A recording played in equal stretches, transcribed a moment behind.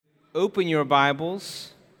open your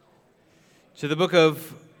Bibles to the book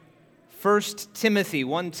of 1 Timothy,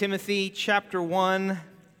 1 Timothy chapter 1.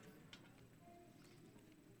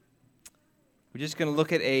 We're just going to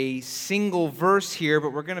look at a single verse here,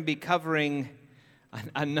 but we're going to be covering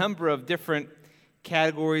a number of different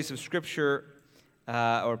categories of Scripture,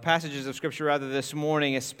 or passages of Scripture rather, this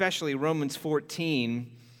morning, especially Romans 14.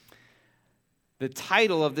 The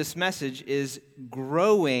title of this message is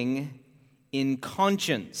Growing in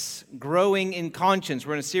Conscience. Growing in Conscience.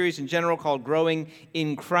 We're in a series in general called Growing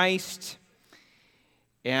in Christ.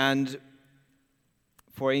 And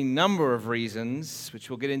for a number of reasons, which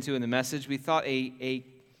we'll get into in the message, we thought a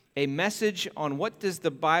message on what does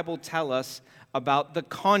the Bible tell us about the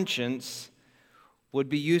conscience would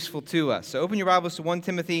be useful to us. So open your Bibles to 1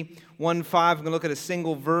 Timothy 1:5. We're going to look at a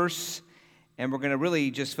single verse, and we're going to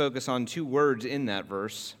really just focus on two words in that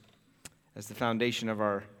verse as the foundation of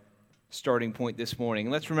our starting point this morning.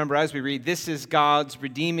 And let's remember as we read, this is God's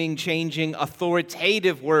redeeming, changing,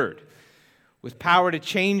 authoritative word, with power to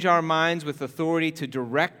change our minds, with authority to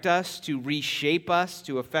direct us, to reshape us,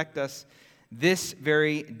 to affect us this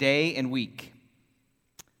very day and week.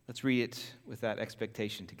 Let's read it with that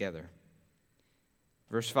expectation together.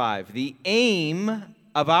 Verse 5, the aim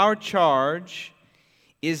of our charge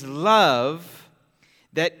is love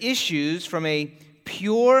that issues from a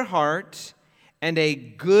pure heart and a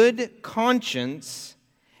good conscience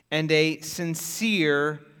and a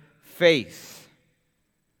sincere faith.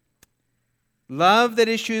 Love that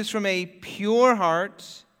issues from a pure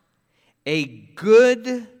heart, a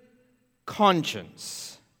good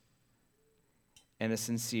conscience, and a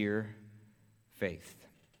sincere faith.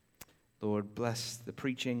 Lord, bless the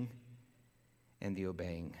preaching and the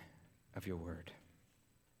obeying of your word.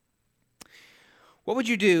 What would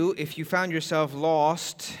you do if you found yourself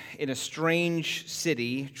lost in a strange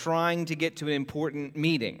city trying to get to an important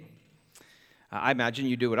meeting? I imagine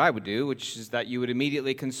you do what I would do, which is that you would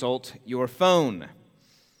immediately consult your phone,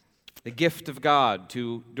 the gift of God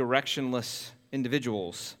to directionless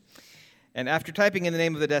individuals. And after typing in the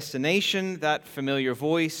name of the destination, that familiar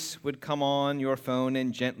voice would come on your phone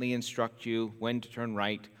and gently instruct you when to turn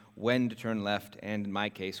right, when to turn left, and in my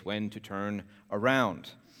case, when to turn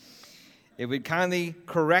around. It would kindly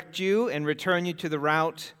correct you and return you to the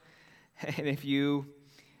route, and if you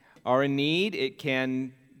are in need, it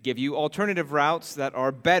can give you alternative routes that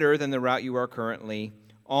are better than the route you are currently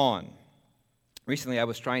on. Recently, I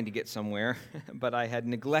was trying to get somewhere, but I had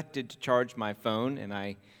neglected to charge my phone, and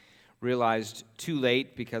I realized too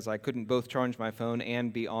late because I couldn't both charge my phone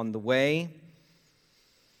and be on the way.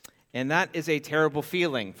 And that is a terrible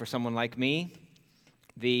feeling for someone like me.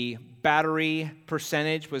 The battery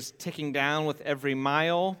percentage was ticking down with every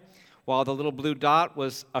mile, while the little blue dot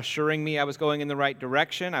was assuring me I was going in the right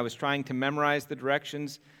direction. I was trying to memorize the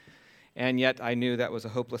directions, and yet I knew that was a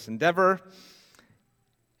hopeless endeavor.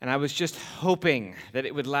 And I was just hoping that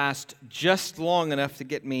it would last just long enough to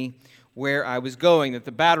get me where I was going, that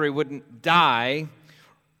the battery wouldn't die,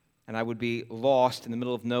 and I would be lost in the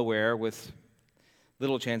middle of nowhere with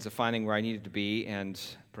little chance of finding where I needed to be and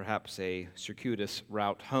perhaps a circuitous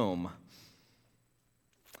route home.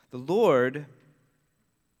 The Lord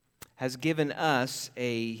has given us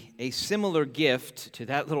a similar gift to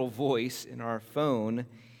that little voice in our phone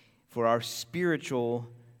for our spiritual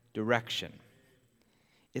direction.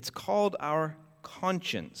 It's called our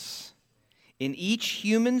conscience. In each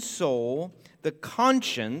human soul, the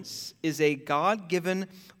conscience is a God-given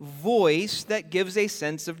voice that gives a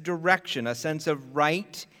sense of direction, a sense of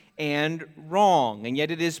right and wrong. And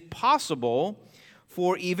yet it is possible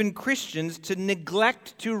for even Christians to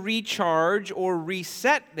neglect to recharge or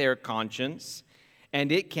reset their conscience,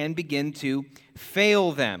 and it can begin to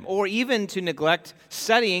fail them, or even to neglect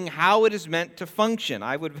studying how it is meant to function.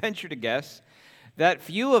 I would venture to guess that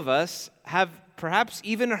few of us have perhaps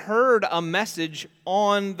even heard a message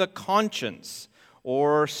on the conscience,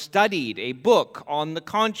 or studied a book on the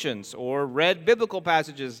conscience, or read biblical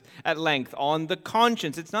passages at length on the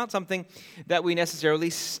conscience. It's not something that we necessarily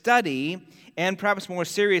study, and perhaps more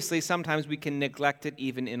seriously, sometimes we can neglect it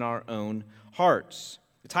even in our own hearts.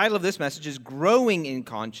 The title of this message is Growing in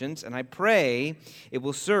Conscience, and I pray it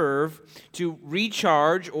will serve to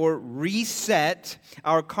recharge or reset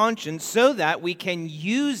our conscience so that we can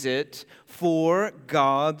use it for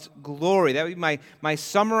God's glory. That would be my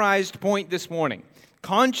summarized point this morning.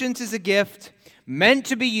 Conscience is a gift meant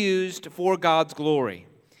to be used for God's glory.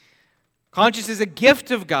 Conscience is a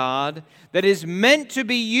gift of God that is meant to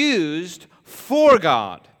be used for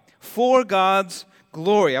God, for God's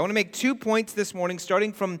glory. I want to make 2 points this morning,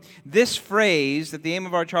 starting from this phrase that the aim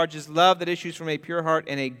of our charge is love that issues from a pure heart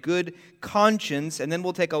and a good conscience. And then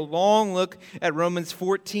we'll take a long look at Romans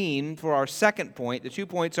 14 for our second point. The 2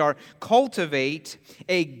 points are cultivate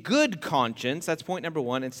a good conscience. That's point number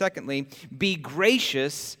 1. And secondly, be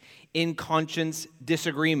gracious in conscience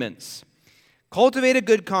disagreements. Cultivate a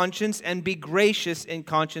good conscience and be gracious in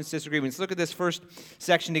conscience disagreements. Look at this first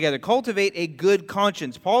section together. Cultivate a good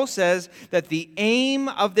conscience. Paul says that the aim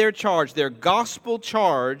of their charge, their gospel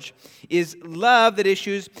charge, is love that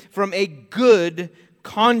issues from a good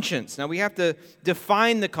conscience. Now we have to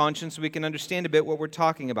define the conscience so we can understand a bit what we're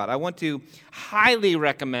talking about. I want to highly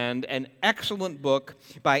recommend an excellent book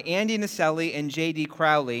by Andy Naselli and J.D.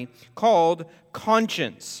 Crowley called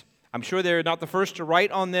Conscience. I'm sure they're not the first to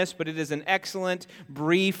write on this, but it is an excellent,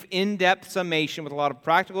 brief, in-depth summation with a lot of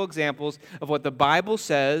practical examples of what the Bible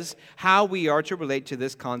says, how we are to relate to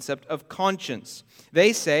this concept of conscience.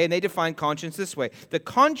 They say, and they define conscience this way: the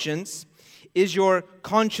conscience is your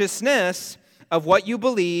consciousness of what you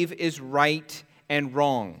believe is right and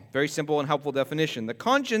wrong. Very simple and helpful definition. The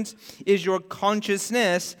conscience is your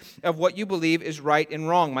consciousness of what you believe is right and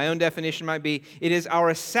wrong. My own definition might be, it is our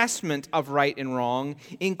assessment of right and wrong,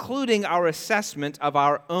 including our assessment of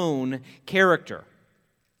our own character.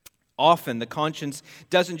 Often, the conscience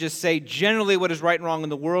doesn't just say generally what is right and wrong in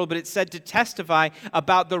the world, but it's said to testify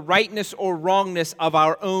about the rightness or wrongness of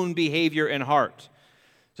our own behavior and heart.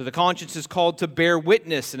 So the conscience is called to bear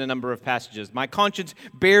witness in a number of passages. My conscience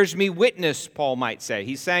bears me witness, Paul might say.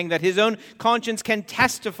 He's saying that his own conscience can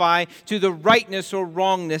testify to the rightness or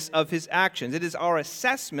wrongness of his actions. It is our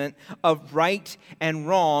assessment of right and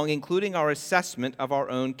wrong, including our assessment of our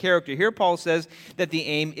own character. Here Paul says that the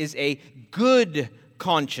aim is a good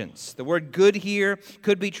conscience. The word good here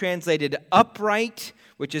could be translated upright,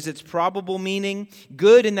 which is its probable meaning.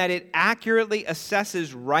 Good in that it accurately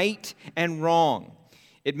assesses right and wrong.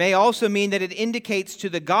 It may also mean that it indicates to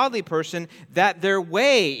the godly person that their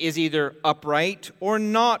way is either upright or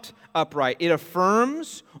not upright. It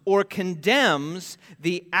affirms or condemns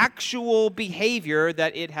the actual behavior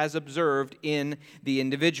that it has observed in the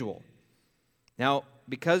individual. Now,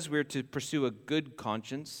 because we're to pursue a good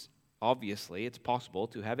conscience, obviously it's possible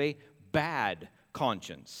to have a bad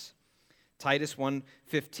conscience. Titus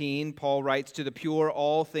 1:15, Paul writes, "To the pure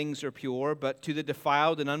all things are pure, but to the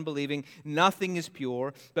defiled and unbelieving nothing is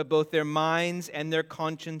pure, but both their minds and their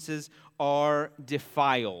consciences are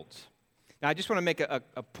defiled." Now, I just want to make a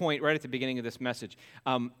point right at the beginning of this message.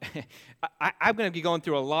 I'm going to be going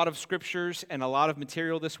through a lot of scriptures and a lot of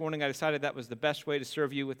material this morning. I decided that was the best way to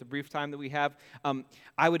serve you with the brief time that we have.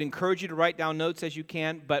 I would encourage you to write down notes as you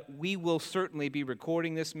can, but we will certainly be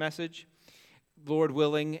recording this message. Lord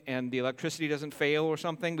willing, and the electricity doesn't fail or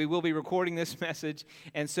something, we will be recording this message.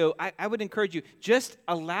 And so I would encourage you, just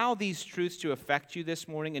allow these truths to affect you this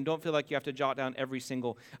morning, and don't feel like you have to jot down every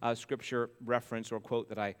single scripture reference or quote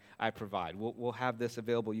that I provide. We'll have this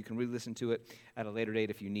available. You can re-listen to it at a later date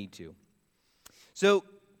if you need to. So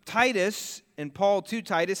Titus, and Paul to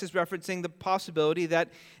Titus, is referencing the possibility that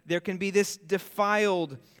there can be this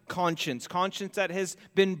defiled conscience that has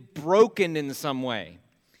been broken in some way.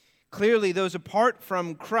 Clearly, those apart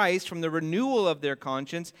from Christ, from the renewal of their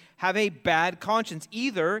conscience, have a bad conscience,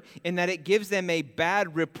 either in that it gives them a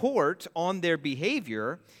bad report on their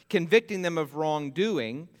behavior, convicting them of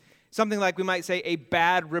wrongdoing, something like we might say a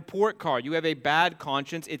bad report card. You have a bad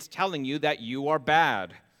conscience, it's telling you that you are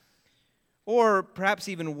bad. Or perhaps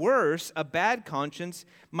even worse, a bad conscience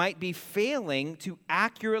might be failing to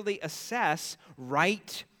accurately assess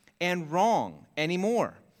right and wrong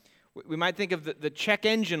anymore. We might think of the check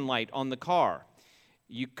engine light on the car.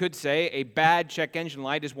 You could say a bad check engine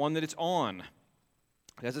light is one that it's on,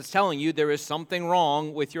 because it's telling you there is something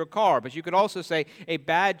wrong with your car. But you could also say a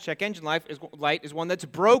bad check engine light is one that's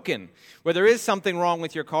broken, where there is something wrong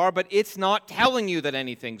with your car, but it's not telling you that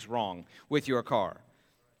anything's wrong with your car.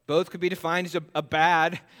 Both could be defined as a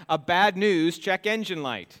bad news check engine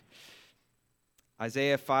light.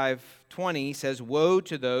 Isaiah 5:20 says, "Woe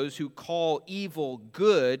to those who call evil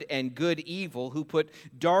good and good evil, who put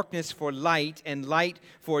darkness for light and light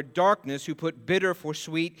for darkness, who put bitter for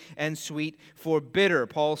sweet and sweet for bitter."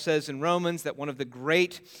 Paul says in Romans that one of the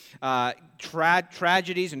great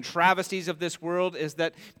tragedies and travesties of this world is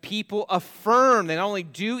that people affirm, they not only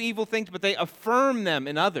do evil things, but they affirm them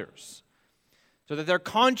in others, so that their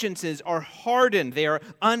consciences are hardened. They are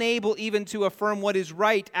unable even to affirm what is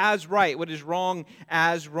right, what is wrong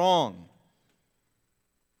as wrong.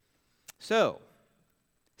 So,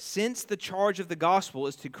 Since the charge of the gospel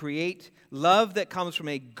is to create love that comes from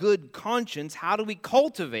a good conscience, how do we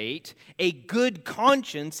cultivate a good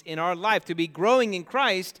conscience in our life? To be growing in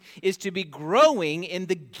Christ is to be growing in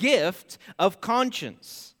the gift of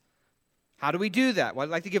conscience. How do we do that? Well,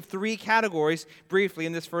 I'd like to give 3 categories briefly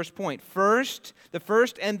in this first point. The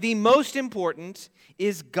first and the most important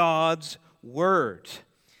is God's Word.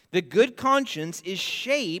 The good conscience is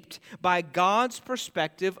shaped by God's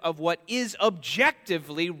perspective of what is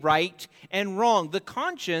objectively right and wrong. The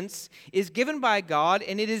conscience is given by God,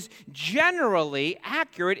 and it is generally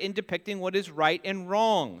accurate in depicting what is right and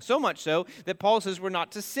wrong. So much so that Paul says we're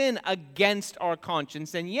not to sin against our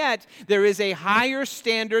conscience, and yet there is a higher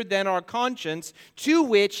standard than our conscience to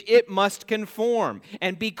which it must conform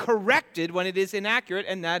and be corrected when it is inaccurate,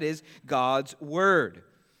 and that is God's Word.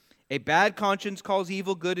 A bad conscience calls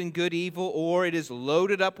evil good and good evil, or it is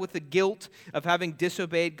loaded up with the guilt of having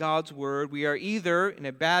disobeyed God's word. We are either, in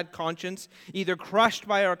a bad conscience, either crushed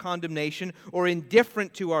by our condemnation or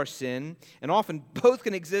indifferent to our sin, and often both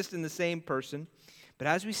can exist in the same person. But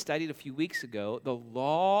as we studied a few weeks ago, the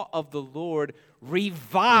law of the Lord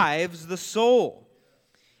revives the soul.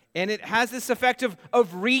 And it has this effect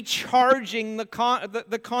of recharging the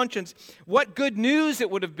conscience. What good news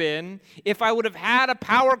it would have been if I would have had a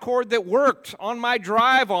power cord that worked on my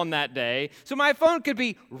drive on that day, so my phone could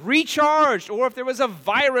be recharged, or if there was a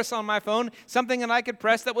virus on my phone, something that I could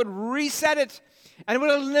press that would reset it, and it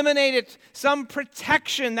would eliminate it, some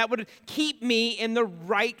protection that would keep me in the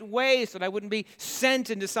right way so that I wouldn't be sent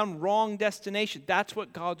into some wrong destination. That's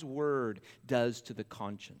what God's Word does to the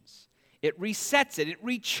conscience. It resets it. It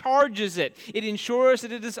recharges it. It ensures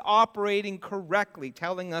that it is operating correctly,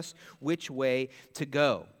 telling us which way to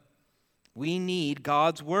go. We need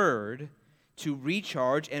God's Word to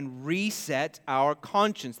recharge and reset our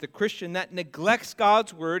conscience. The Christian that neglects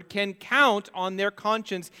God's Word can count on their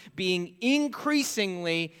conscience being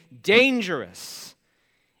increasingly dangerous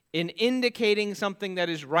in indicating something that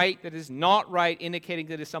is right, that is not right, indicating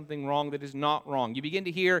that is something wrong, that is not wrong. You begin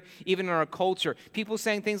to hear, even in our culture, people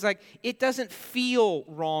saying things like, it doesn't feel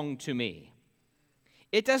wrong to me.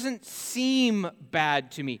 It doesn't seem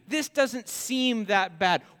bad to me. This doesn't seem that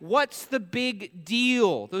bad. What's the big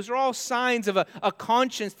deal? Those are all signs of a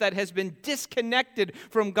conscience that has been disconnected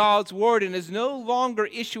from God's Word and is no longer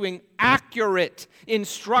issuing accurate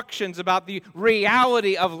instructions about the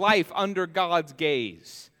reality of life under God's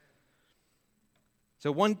gaze.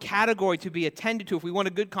 So one category to be attended to if we want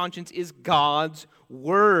a good conscience is God's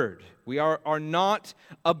Word. We are not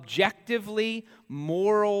objectively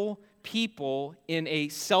moral people in a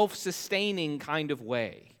self-sustaining kind of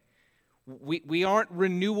way. We aren't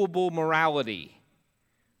renewable morality.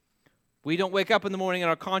 We don't wake up in the morning and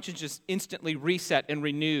our conscience just instantly reset and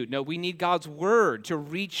renewed. No, we need God's Word to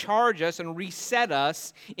recharge us and reset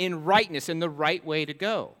us in rightness, in the right way to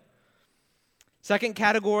go. Second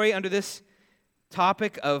category under this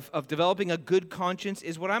topic of developing a good conscience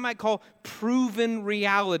is what I might call proven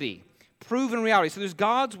reality. Proven reality. So there's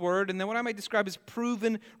God's Word, and then what I might describe as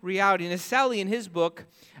proven reality. And Naselli, in his book,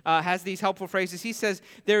 has these helpful phrases. He says,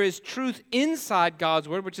 there is truth inside God's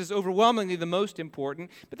Word, which is overwhelmingly the most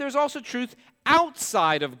important, but there's also truth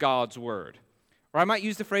outside of God's Word. Or I might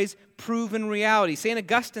use the phrase proven reality. St.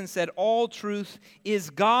 Augustine said, all truth is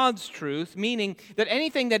God's truth, meaning that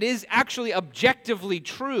anything that is actually objectively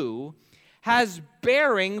true has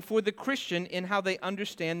bearing for the Christian in how they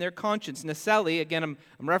understand their conscience. Naselli, again, I'm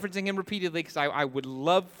referencing him repeatedly because I would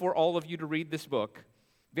love for all of you to read this book.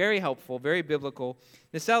 Very helpful, very biblical.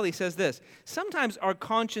 Naselli says this, sometimes our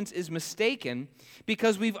conscience is mistaken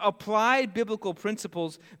because we've applied biblical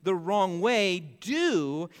principles the wrong way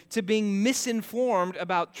due to being misinformed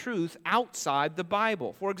about truth outside the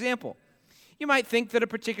Bible. For example, you might think that a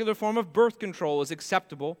particular form of birth control is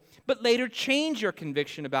acceptable, but later change your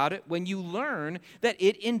conviction about it when you learn that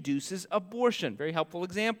it induces abortion. Very helpful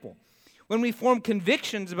example. When we form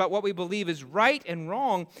convictions about what we believe is right and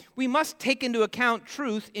wrong, we must take into account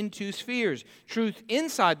truth in 2 spheres. Truth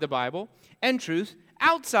inside the Bible and truth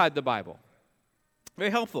outside the Bible.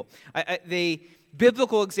 Very helpful. The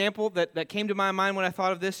biblical example that came to my mind when I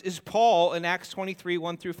thought of this is Paul in Acts 23,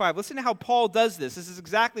 1 through 5. Listen to how Paul does this. This is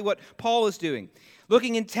exactly what Paul is doing.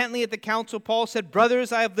 Looking intently at the council, Paul said,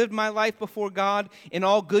 brothers, I have lived my life before God in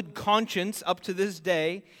all good conscience up to this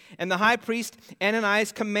day. And the high priest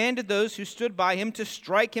Ananias commanded those who stood by him to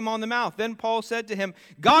strike him on the mouth. Then Paul said to him,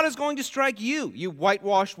 God is going to strike you, you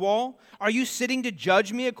whitewashed wall. Are you sitting to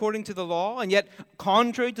judge me according to the law? And yet,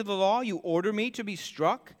 contrary to the law, you order me to be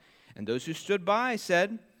struck? And those who stood by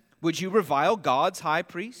said, would you revile God's high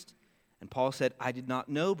priest? And Paul said, I did not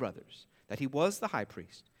know, brothers, that he was the high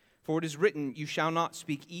priest. For it is written, you shall not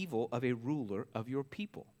speak evil of a ruler of your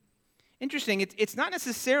people. Interesting, it's not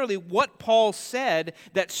necessarily what Paul said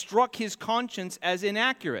that struck his conscience as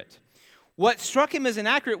inaccurate. What struck him as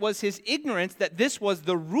inaccurate was his ignorance that this was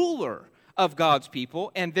the ruler of God's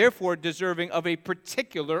people and therefore deserving of a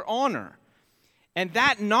particular honor. And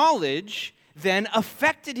that knowledge then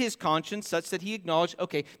affected his conscience such that he acknowledged,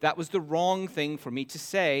 okay, that was the wrong thing for me to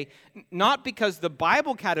say, not because the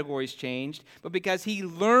Bible categories changed, but because he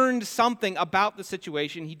learned something about the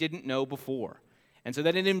situation he didn't know before. And so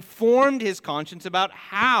that it informed his conscience about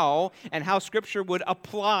how Scripture would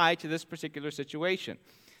apply to this particular situation.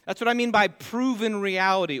 That's what I mean by proven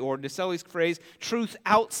reality, or DeSelly's phrase, truth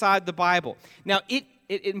outside the Bible. Now,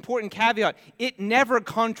 important caveat, it never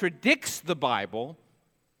contradicts the Bible,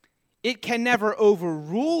 it can never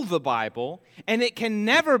overrule the Bible, and it can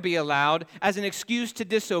never be allowed as an excuse to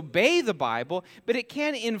disobey the Bible, but it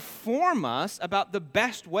can inform us about the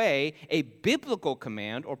best way a biblical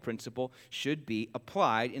command or principle should be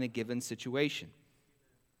applied in a given situation.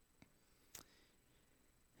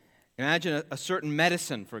 Imagine a certain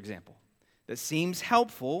medicine, for example, that seems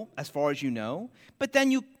helpful as far as you know, but then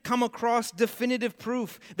you come across definitive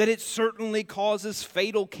proof that it certainly causes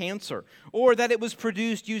fatal cancer or that it was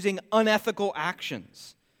produced using unethical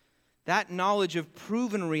actions. That knowledge of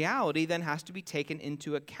proven reality then has to be taken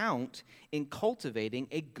into account in cultivating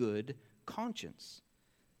a good conscience.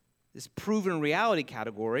 This proven reality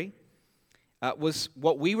category was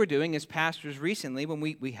what we were doing as pastors recently when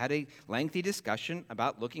we had a lengthy discussion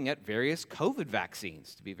about looking at various COVID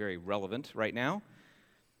vaccines, to be very relevant right now.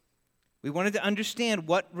 We wanted to understand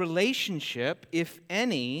what relationship, if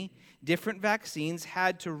any, different vaccines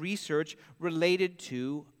had to research related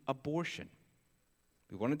to abortion.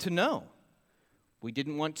 We wanted to know. We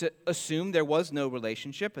didn't want to assume there was no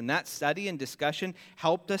relationship, and that study and discussion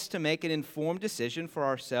helped us to make an informed decision for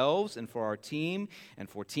ourselves and for our team and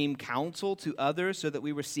for team counsel to others so that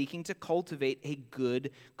we were seeking to cultivate a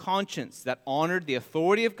good conscience that honored the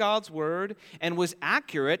authority of God's Word and was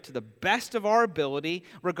accurate to the best of our ability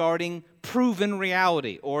regarding proven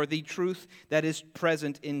reality or the truth that is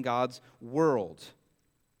present in God's world.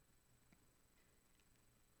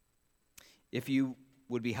 If you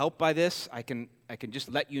would be helped by this, I can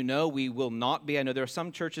just let you know we will not be. I know there are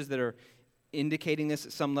some churches that are indicating this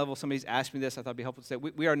at some level. Somebody's asked me this. I thought it'd be helpful to say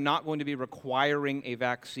we are not going to be requiring a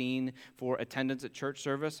vaccine for attendance at church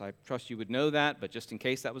service. I trust you would know that, but just in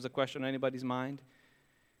case that was a question on anybody's mind.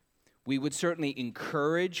 We would certainly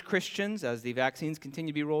encourage Christians, as the vaccines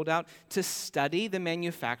continue to be rolled out, to study the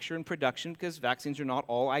manufacture and production because vaccines are not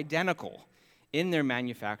all identical in their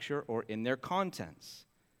manufacture or in their contents.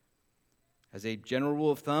 As a general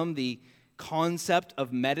rule of thumb, the concept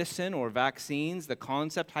of medicine or vaccines, the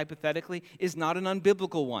concept hypothetically, is not an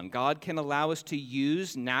unbiblical one. God can allow us to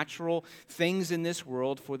use natural things in this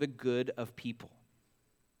world for the good of people.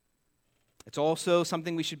 It's also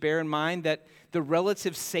something we should bear in mind that the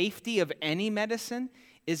relative safety of any medicine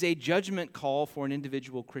is a judgment call for an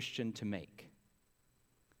individual Christian to make.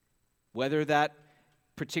 Whether that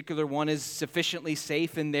particular one is sufficiently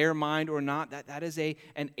safe in their mind or not, that is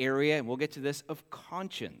an area, and we'll get to this, of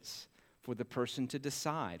conscience for the person to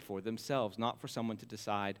decide for themselves, not for someone to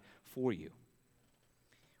decide for you.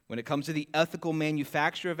 When it comes to the ethical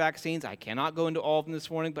manufacture of vaccines, I cannot go into all of them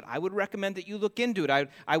this morning, but I would recommend that you look into it.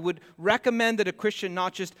 I would recommend that a Christian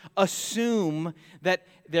not just assume that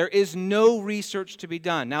there is no research to be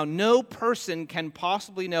done. Now, no person can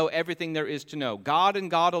possibly know everything there is to know. God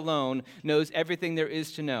and God alone knows everything there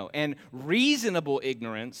is to know. And reasonable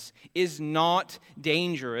ignorance is not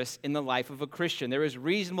dangerous in the life of a Christian. There is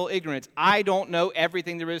reasonable ignorance. I don't know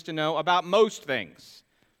everything there is to know about most things.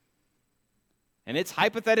 And it's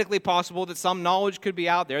hypothetically possible that some knowledge could be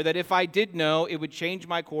out there that if I did know, it would change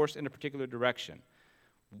my course in a particular direction.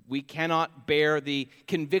 We cannot bear the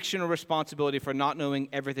conviction or responsibility for not knowing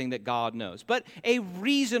everything that God knows. But a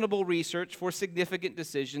reasonable research for significant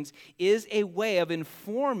decisions is a way of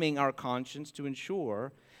informing our conscience to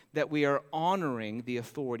ensure that we are honoring the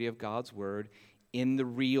authority of God's Word in the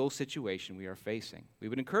real situation we are facing. We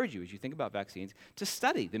would encourage you, as you think about vaccines, to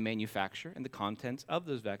study the manufacture and the contents of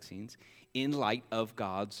those vaccines in light of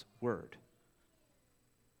God's Word.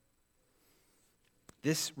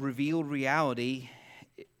 This revealed reality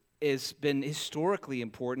has been historically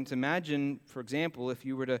important. Imagine, for example, if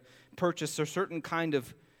you were to purchase a certain kind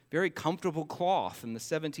of very comfortable cloth in the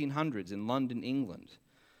 1700s in London, England.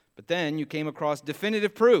 But then you came across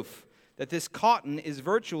definitive proof that this cotton is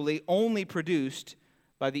virtually only produced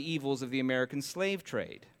by the evils of the American slave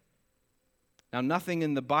trade. Now, nothing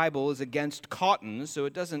in the Bible is against cotton, so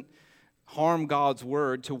it doesn't harm God's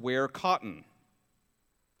Word to wear cotton.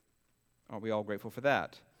 Aren't we all grateful for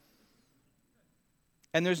that?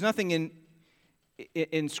 And there's nothing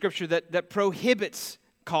in Scripture that prohibits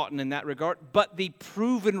cotton in that regard, but the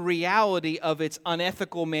proven reality of its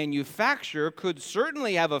unethical manufacture could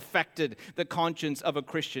certainly have affected the conscience of a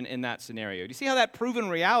Christian in that scenario. Do you see how that proven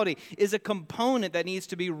reality is a component that needs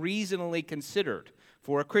to be reasonably considered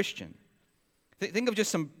for a Christian? Think of just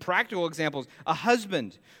some practical examples. A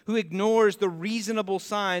husband who ignores the reasonable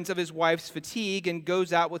signs of his wife's fatigue and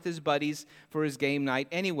goes out with his buddies for his game night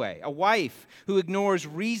anyway. A wife who ignores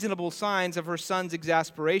reasonable signs of her son's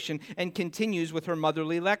exasperation and continues with her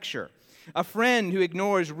motherly lecture. A friend who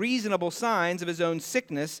ignores reasonable signs of his own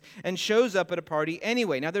sickness and shows up at a party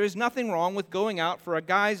anyway. Now, there is nothing wrong with going out for a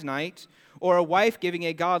guy's night, or a wife giving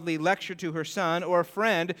a godly lecture to her son, or a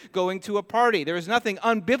friend going to a party. There is nothing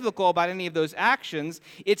unbiblical about any of those actions.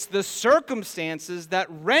 It's the circumstances that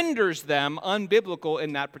renders them unbiblical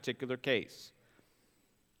in that particular case.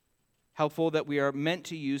 Helpful that we are meant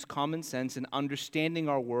to use common sense in understanding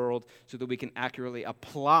our world so that we can accurately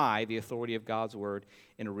apply the authority of God's word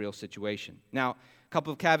in a real situation. Now, a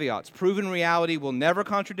couple of caveats. Proven reality will never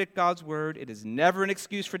contradict God's word. It is never an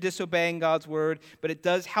excuse for disobeying God's word, but it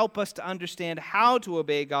does help us to understand how to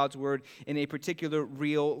obey God's word in a particular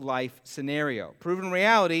real life scenario. Proven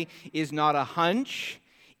reality is not a hunch.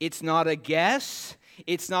 It's not a guess.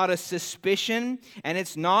 It's not a suspicion. And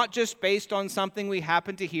it's not just based on something we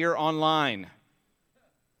happen to hear online.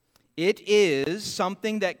 It is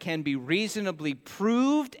something that can be reasonably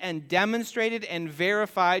proved and demonstrated and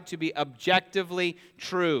verified to be objectively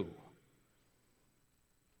true.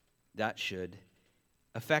 That should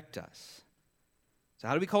affect us. So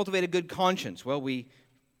how do we cultivate a good conscience? Well, we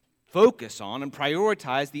focus on and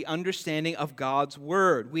prioritize the understanding of God's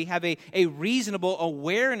word. We have a reasonable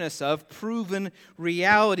awareness of proven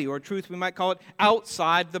reality, or truth we might call it,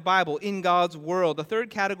 outside the Bible, in God's world. The third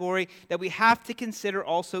category that we have to consider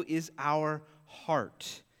also is our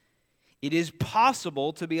heart. It is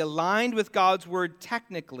possible to be aligned with God's word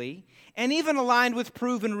technically, and even aligned with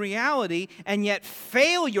proven reality, and yet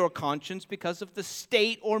fail your conscience because of the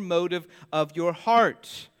state or motive of your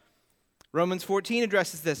heart. Romans 14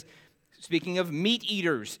 addresses this. Speaking of meat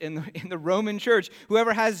eaters in the Roman church,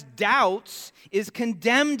 whoever has doubts is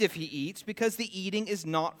condemned if he eats, because the eating is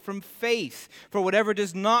not from faith. For whatever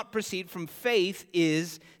does not proceed from faith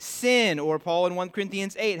is sin. Or Paul in 1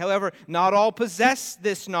 Corinthians 8. However, not all possess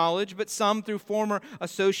this knowledge, but some through former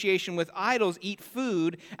association with idols eat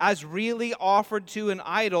food as really offered to an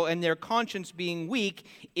idol, and their conscience being weak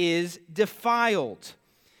is defiled.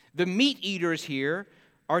 The meat eaters here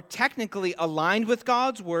are technically aligned with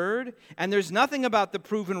God's word, and there's nothing about the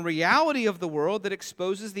proven reality of the world that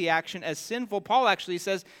exposes the action as sinful. Paul actually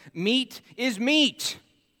says, meat is meat.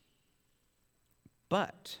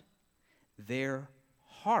 But their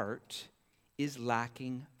heart is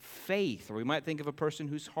lacking faith. Or we might think of a person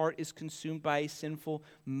whose heart is consumed by a sinful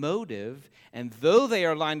motive, and though they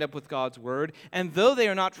are lined up with God's word, and though they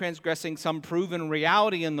are not transgressing some proven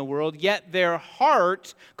reality in the world, yet their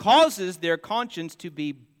heart causes their conscience to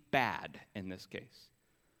be bad in this case.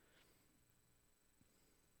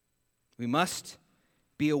 We must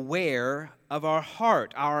be aware of our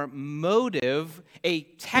heart, our motive, a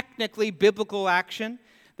technically biblical action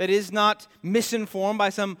that is not misinformed by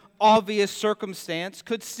some obvious circumstance,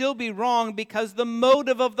 could still be wrong because the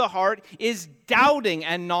motive of the heart is doubting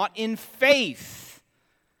and not in faith.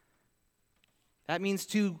 That means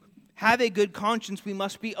to have a good conscience, we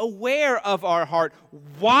must be aware of our heart.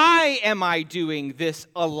 Why am I doing this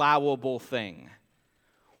allowable thing?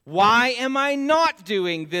 Why am I not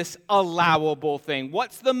doing this allowable thing?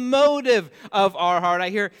 What's the motive of our heart? I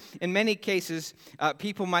hear in many cases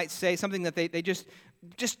people might say something that they just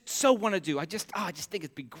so want to do. I just think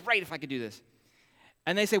it'd be great if I could do this.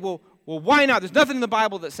 And they say, well, why not? There's nothing in the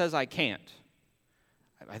Bible that says I can't.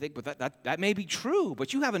 I think that may be true,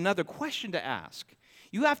 but you have another question to ask.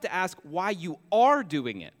 You have to ask why you are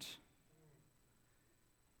doing it.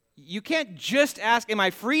 You can't just ask, am I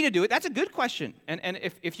free to do it? That's a good question. And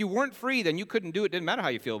if you weren't free, then you couldn't do it. It didn't matter how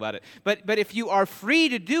you feel about it. But if you are free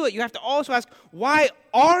to do it, you have to also ask, why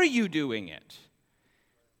are you doing it?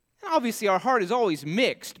 And obviously, our heart is always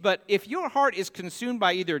mixed, but if your heart is consumed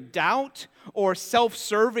by either doubt or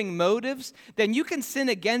self-serving motives, then you can sin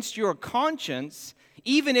against your conscience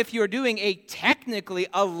even if you're doing a technically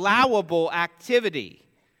allowable activity.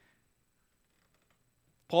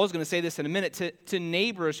 Paul's going to say this in a minute to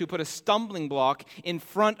neighbors who put a stumbling block in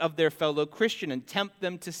front of their fellow Christian and tempt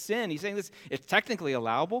them to sin. He's saying this, it's technically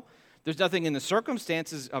allowable. There's nothing in the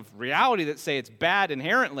circumstances of reality that say it's bad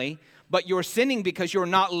inherently, but you're sinning because you're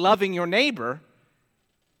not loving your neighbor.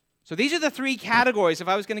 So these are the three categories. If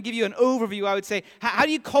I was going to give you an overview, I would say, how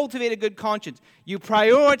do you cultivate a good conscience? You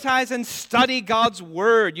prioritize and study God's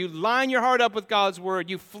Word. You line your heart up with God's Word.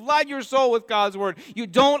 You flood your soul with God's Word. You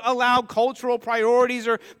don't allow cultural priorities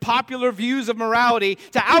or popular views of morality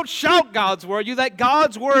to outshout God's Word. You let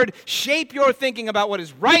God's Word shape your thinking about what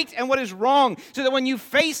is right and what is wrong, so that when you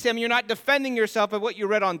face Him, you're not defending yourself of what you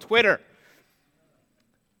read on Twitter.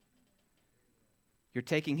 You're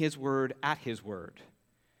taking His Word at His word.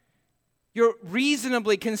 You're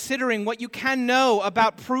reasonably considering what you can know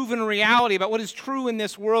about proven reality, about what is true in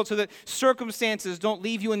this world, so that circumstances don't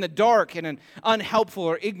leave you in the dark in an unhelpful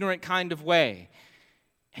or ignorant kind of way.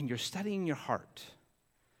 And you're studying your heart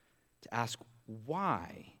to ask,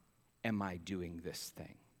 why am I doing this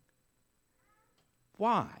thing?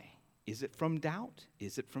 Why? Is it from doubt?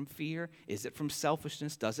 Is it from fear? Is it from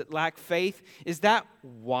selfishness? Does it lack faith? Is that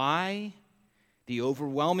why? The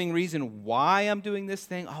overwhelming reason why I'm doing this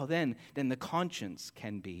thing? Oh, then the conscience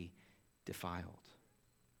can be defiled.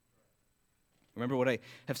 Remember what I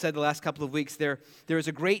have said the last couple of weeks? There is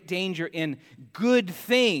a great danger in good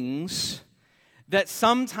things that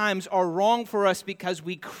sometimes are wrong for us because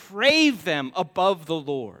we crave them above the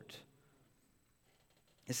Lord.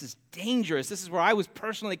 This is dangerous. This is where I was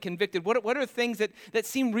personally convicted. What are things that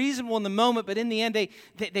seem reasonable in the moment, but in the end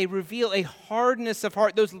they reveal a hardness of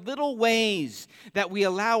heart, those little ways that we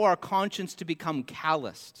allow our conscience to become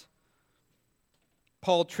calloused.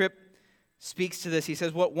 Paul Tripp speaks to this. He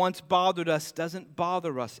says, what once bothered us doesn't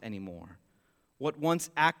bother us anymore. What once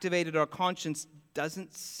activated our conscience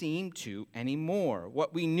doesn't seem to anymore.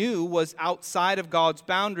 What we knew was outside of God's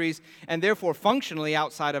boundaries and therefore functionally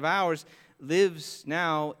outside of ours lives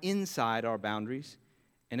now inside our boundaries,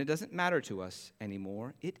 and it doesn't matter to us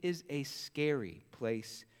anymore. It is a scary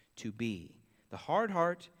place to be. The hard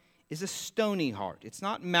heart is a stony heart. It's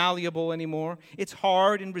not malleable anymore. It's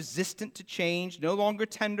hard and resistant to change, no longer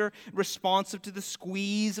tender, responsive to the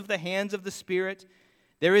squeeze of the hands of the Spirit.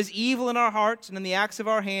 There is evil in our hearts and in the acts of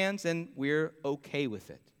our hands, and we're okay with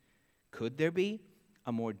it. Could there be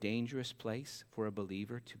a more dangerous place for a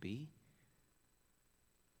believer to be?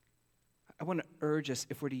 I want to urge us,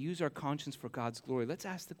 if we're to use our conscience for God's glory, let's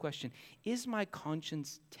ask the question, is my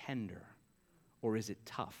conscience tender or is it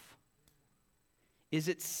tough? Is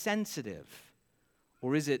it sensitive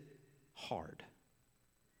or is it hard?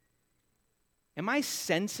 Am I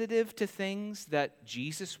sensitive to things that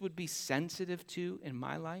Jesus would be sensitive to in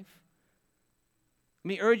my life? Let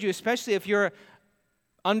me urge you, especially if you're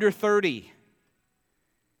under 30,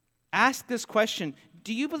 ask this question,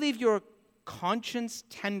 do you believe your conscience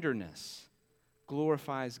tenderness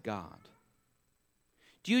glorifies God?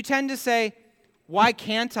 Do you tend to say, why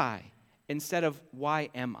can't I, instead of why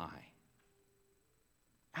am I?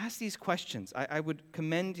 Ask these questions. I would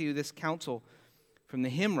commend to you this counsel from the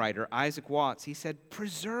hymn writer Isaac Watts. He said,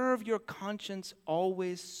 preserve your conscience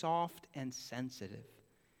always soft and sensitive.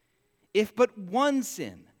 If but one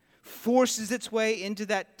sin forces its way into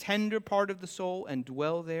that tender part of the soul and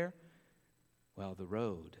dwell there, well, the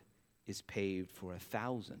road is paved for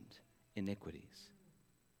 1,000 iniquities.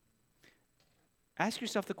 Ask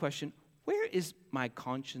yourself the question, where is my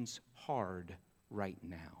conscience hard right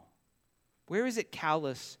now? Where is it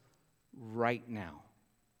callous right now?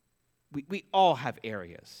 We all have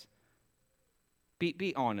areas.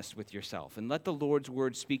 Be honest with yourself and let the Lord's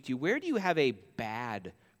word speak to you. Where do you have a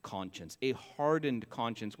bad conscience, a hardened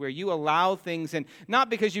conscience, where you allow things, and not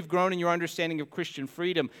because you've grown in your understanding of Christian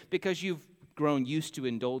freedom, because you've grown used to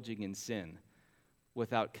indulging in sin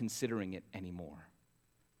without considering it anymore?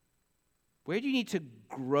 Where do you need to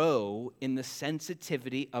grow in the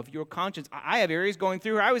sensitivity of your conscience? I have areas going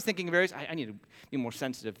through where I was thinking of areas, I need to be more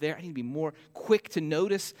sensitive there. I need to be more quick to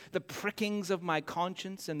notice the prickings of my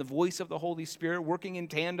conscience and the voice of the Holy Spirit working in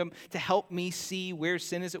tandem to help me see where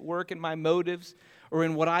sin is at work in my motives or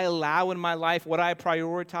in what I allow in my life, what I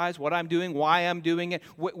prioritize, what I'm doing, why I'm doing it.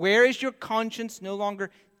 Where is your conscience no longer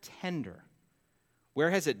tender? Where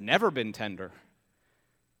has it never been tender?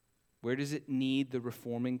 Where does it need the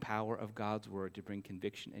reforming power of God's word to bring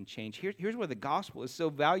conviction and change? Here's where the gospel is so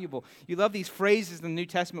valuable. You love these phrases in the New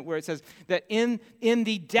Testament where it says that in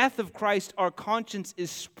the death of Christ, our conscience is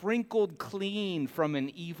sprinkled clean from an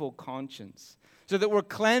evil conscience, so that we're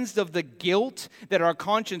cleansed of the guilt that our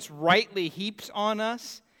conscience rightly heaps on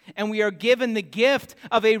us. And we are given the gift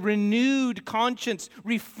of a renewed conscience,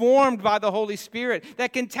 reformed by the Holy Spirit,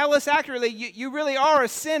 that can tell us accurately, you really are a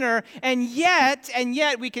sinner, and yet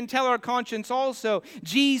we can tell our conscience also,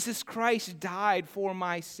 Jesus Christ died for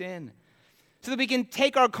my sin. so that we can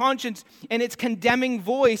take our conscience and its condemning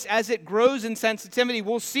voice as it grows in sensitivity.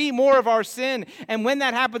 We'll see more of our sin, and when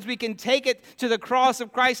that happens, we can take it to the cross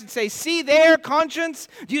of Christ and say, see there, conscience?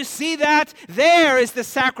 Do you see that? There is the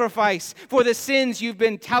sacrifice for the sins you've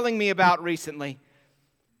been telling me about recently.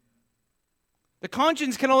 The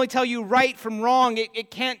conscience can only tell you right from wrong. It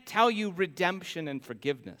can't tell you redemption and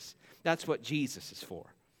forgiveness. That's what Jesus is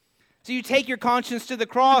for. So you take your conscience to the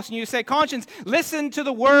cross and you say, conscience, listen to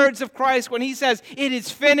the words of Christ when he says, it is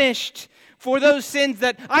finished. For those sins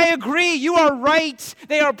that I agree, you are right,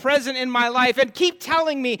 they are present in my life. And keep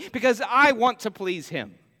telling me because I want to please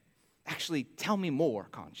him. Actually, tell me more,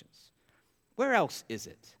 conscience. Where else is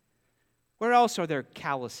it? Where else are there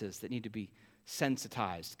calluses that need to be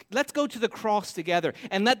sensitized? Let's go to the cross together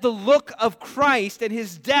and let the look of Christ and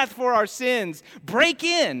his death for our sins break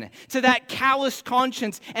in to that calloused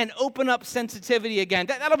conscience and open up sensitivity again.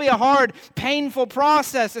 That'll be a hard, painful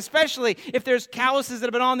process, especially if there's calluses that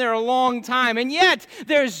have been on there a long time. And yet,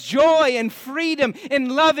 there's joy and freedom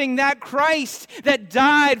in loving that Christ that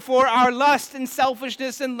died for our lust and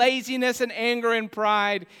selfishness and laziness and anger and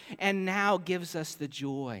pride, and now gives us the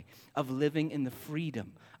joy of living in the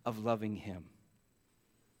freedom of loving him.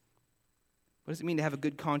 What does it mean to have a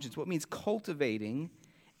good conscience? What it means cultivating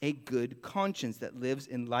a good conscience that lives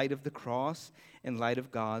in light of the cross, in light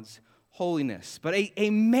of God's holiness. But a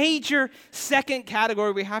major second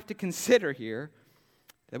category we have to consider here,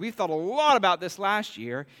 that we've thought a lot about this last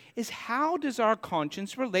year, is how does our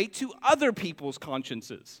conscience relate to other people's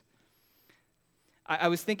consciences? I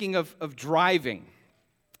was thinking of driving.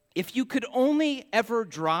 If you could only ever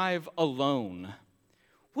drive alone,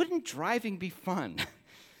 wouldn't driving be fun?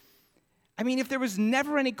 I mean, if there was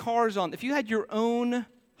never any cars on, if you had your own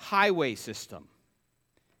highway system,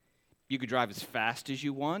 you could drive as fast as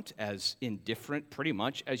you want, as indifferent pretty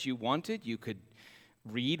much as you wanted. You could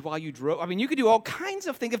read while you drove. I mean, you could do all kinds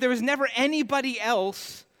of things if there was never anybody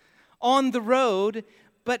else on the road.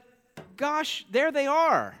 But gosh, there they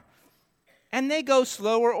are. And they go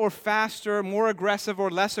slower or faster, more aggressive or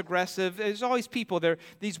less aggressive. There's always people there,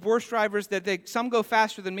 these worse drivers that some go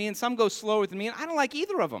faster than me and some go slower than me, and I don't like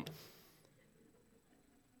either of them.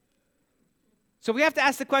 So we have to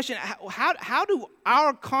ask the question, how do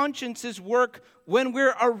our consciences work when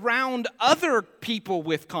we're around other people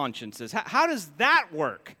with consciences? How does that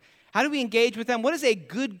work? How do we engage with them? What does a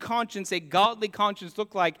good conscience, a godly conscience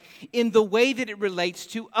look like in the way that it relates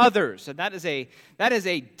to others? And that is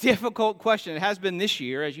a difficult question. It has been this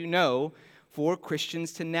year, as you know, for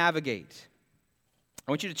Christians to navigate.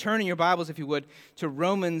 I want you to turn in your Bibles, if you would, to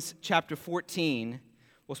Romans chapter 14.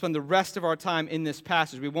 We'll spend the rest of our time in this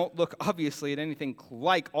passage. We won't look, obviously, at anything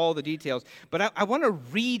like all the details, but I want to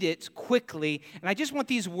read it quickly, and I just want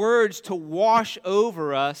these words to wash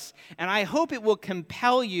over us, and I hope it will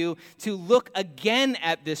compel you to look again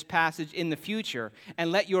at this passage in the future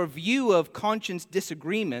and let your view of conscience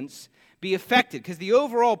disagreements be affected. Because the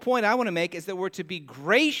overall point I want to make is that we're to be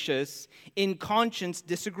gracious in conscience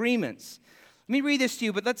disagreements. Let me read this to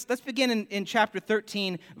you, but let's begin in chapter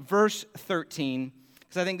 13, verse 13.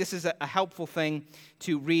 Because I think this is a helpful thing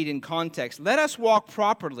to read in context. Let us walk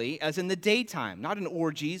properly as in the daytime, not in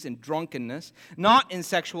orgies and drunkenness, not in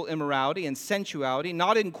sexual immorality and sensuality,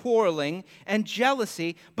 not in quarreling and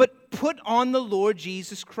jealousy, but put on the Lord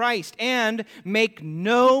Jesus Christ and make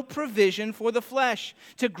no provision for the flesh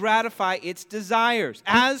to gratify its desires.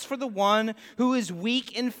 As for the one who is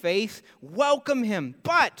weak in faith, welcome him,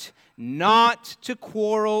 but not to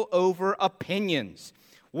quarrel over opinions.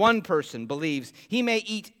 One person believes he may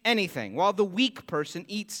eat anything, while the weak person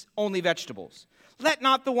eats only vegetables. Let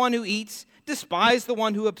not the one who eats despise the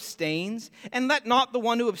one who abstains, and let not the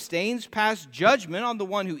one who abstains pass judgment on the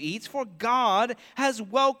one who eats, for God has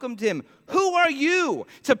welcomed him. Who are you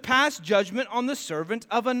to pass judgment on the servant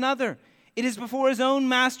of another? It is before his own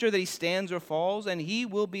master that he stands or falls, and he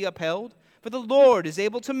will be upheld. For the Lord is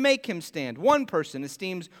able to make him stand. One person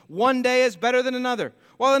esteems one day as better than another,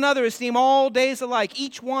 while another esteems all days alike.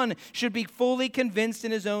 Each one should be fully convinced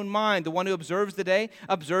in his own mind. The one who observes the day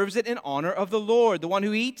observes it in honor of the Lord. The one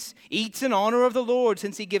who eats, eats in honor of the Lord,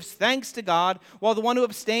 since he gives thanks to God, while the one who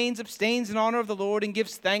abstains, abstains in honor of the Lord and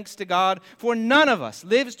gives thanks to God. For none of us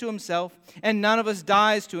lives to himself, and none of us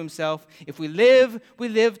dies to himself. If we live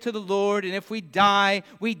to the Lord, and if we die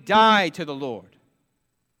to the Lord.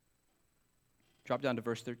 Drop down to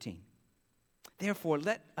verse 13. Therefore,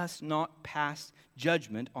 let us not pass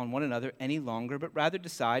judgment on one another any longer, but rather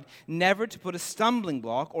decide never to put a stumbling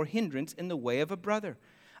block or hindrance in the way of a brother.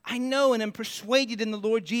 I know and am persuaded in the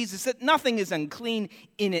Lord Jesus that nothing is unclean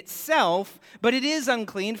in itself, but it is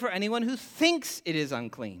unclean for anyone who thinks it is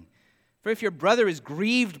unclean. For if your brother is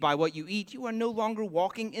grieved by what you eat, you are no longer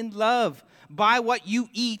walking in love. By what you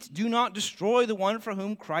eat, do not destroy the one for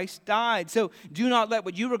whom Christ died. So do not let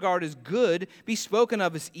what you regard as good be spoken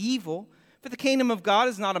of as evil. For the kingdom of God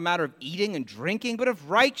is not a matter of eating and drinking, but of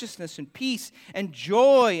righteousness and peace and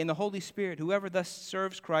joy in the Holy Spirit. Whoever thus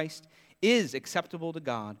serves Christ is acceptable to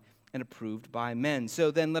God and approved by men.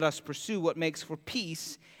 So then let us pursue what makes for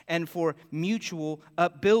peace and for mutual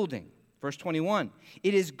upbuilding. Verse 21,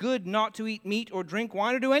 it is good not to eat meat or drink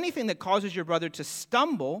wine or do anything that causes your brother to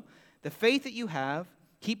stumble. The faith that you have,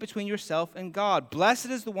 keep between yourself and God.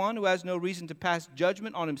 Blessed is the one who has no reason to pass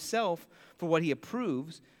judgment on himself for what he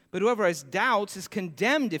approves, but whoever has doubts is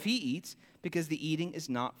condemned if he eats, because the eating is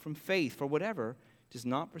not from faith. For whatever does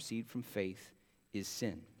not proceed from faith is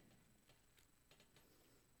sin.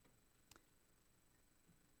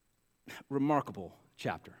 Remarkable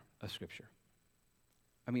chapter of Scripture.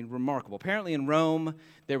 I mean, remarkable. Apparently in Rome,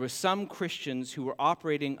 there were some Christians who were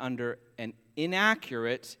operating under an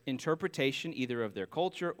inaccurate interpretation either of their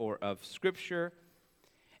culture or of Scripture,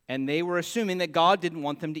 and they were assuming that God didn't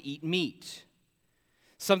want them to eat meat.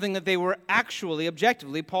 Something that they were actually,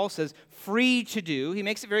 objectively, Paul says, free to do. He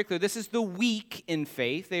makes it very clear. This is the weak in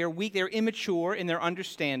faith. They are weak. They are immature in their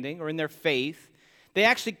understanding or in their faith. They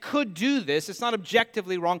actually could do this. It's not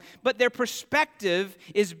objectively wrong, but their perspective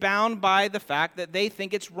is bound by the fact that they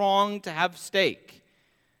think it's wrong to have steak.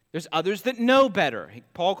 There's others that know better.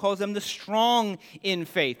 Paul calls them the strong in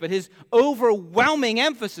faith, but his overwhelming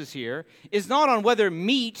emphasis here is not on whether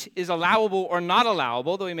meat is allowable or not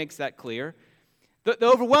allowable, though he makes that clear. The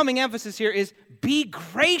overwhelming emphasis here is be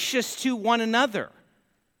gracious to one another.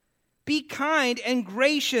 Be kind and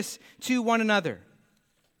gracious to one another.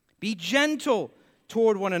 Be gentle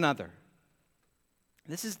toward one another.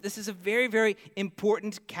 This is a very, very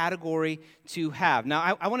important category to have.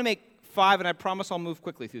 Now, I want to make 5, and I promise I'll move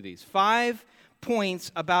quickly through these. 5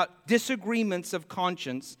 points about disagreements of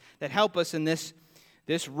conscience that help us in this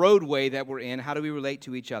roadway that we're in. How do we relate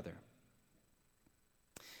to each other?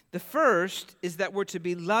 The first is that we're to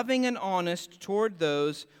be loving and honest toward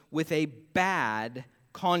those with a bad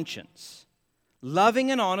conscience.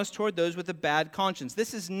 Loving and honest toward those with a bad conscience.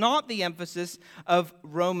 This is not the emphasis of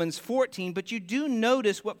Romans 14, but you do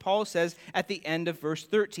notice what Paul says at the end of verse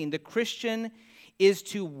 13. The Christian is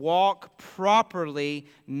to walk properly,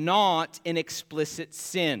 not in explicit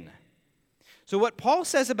sin. So what Paul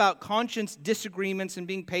says about conscience disagreements and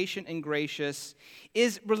being patient and gracious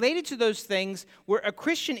is related to those things where a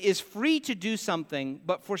Christian is free to do something,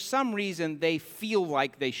 but for some reason they feel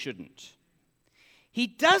like they shouldn't. He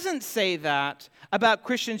doesn't say that about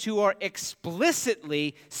Christians who are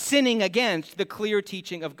explicitly sinning against the clear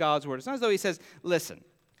teaching of God's word. It's not as though he says, listen,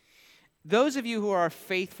 those of you who are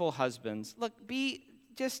faithful husbands, look,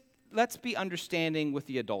 let's be understanding with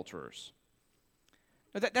the adulterers.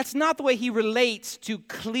 That's not the way he relates to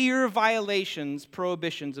clear violations,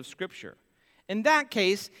 prohibitions of Scripture. In that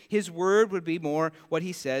case, his word would be more what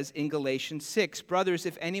he says in Galatians 6. Brothers,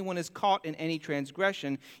 if anyone is caught in any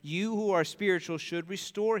transgression, you who are spiritual should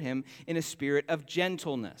restore him in a spirit of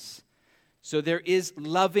gentleness. So there is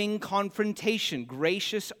loving confrontation,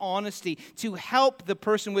 gracious honesty to help the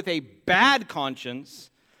person with a bad conscience.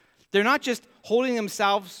 They're not just holding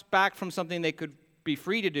themselves back from something they could be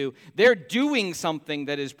free to do. They're doing something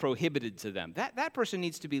that is prohibited to them. That person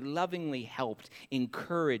needs to be lovingly helped,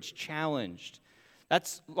 encouraged, challenged.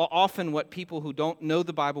 That's often what people who don't know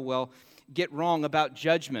the Bible well get wrong about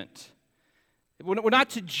judgment. We're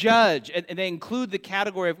not to judge, and they include the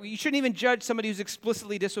category of, you shouldn't even judge somebody who's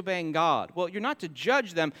explicitly disobeying God. Well, you're not to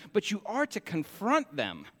judge them, but you are to confront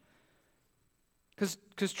them.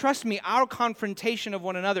 Because trust me, our confrontation of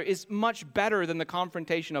one another is much better than the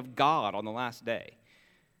confrontation of God on the last day.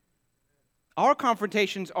 Our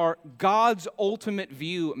confrontations are God's ultimate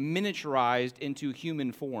view miniaturized into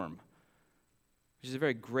human form, which is a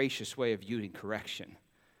very gracious way of viewing correction.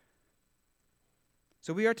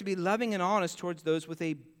 So we are to be loving and honest towards those with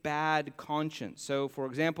a bad conscience. So, for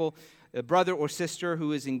example, a brother or sister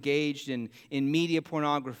who is engaged in media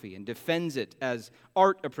pornography and defends it as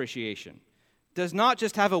art appreciation does not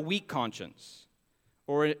just have a weak conscience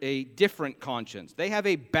or a different conscience. They have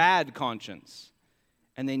a bad conscience,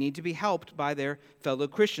 and they need to be helped by their fellow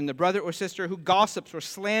Christian. The brother or sister who gossips or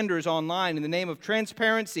slanders online in the name of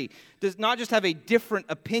transparency does not just have a different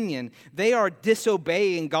opinion. They are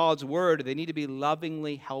disobeying God's word. They need to be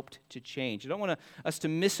lovingly helped to change. I don't want us to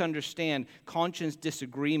misunderstand conscience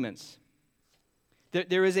disagreements.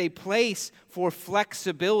 There is a place for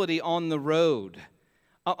flexibility on the road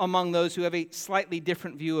among those who have a slightly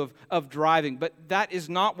different view of driving. But that is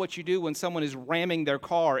not what you do when someone is ramming their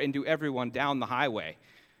car into everyone down the highway.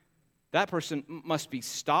 That person must be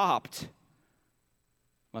stopped,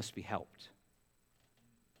 must be helped.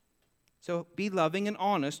 So be loving and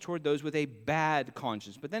honest toward those with a bad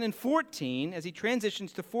conscience. But then in 14, as he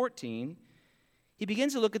transitions to 14, he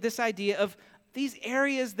begins to look at this idea of these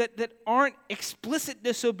areas that aren't explicit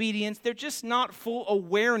disobedience. They're just not full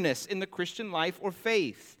awareness in the Christian life or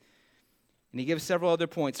faith. And he gives several other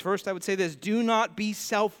points. First, I would say this: do not be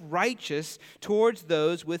self-righteous towards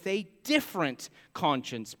those with a different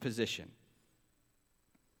conscience position.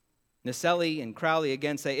 Naselli and Crowley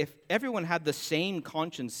again say, if everyone had the same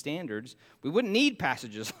conscience standards, we wouldn't need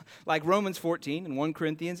passages like Romans 14 and 1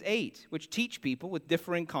 Corinthians 8, which teach people with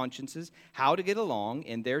differing consciences how to get along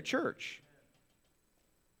in their church.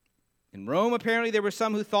 In Rome, apparently, there were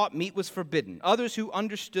some who thought meat was forbidden, others who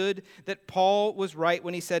understood that Paul was right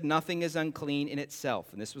when he said nothing is unclean in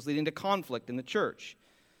itself, and this was leading to conflict in the church.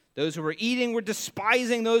 Those who were eating were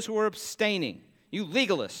despising those who were abstaining. You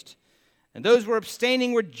legalist. And those who were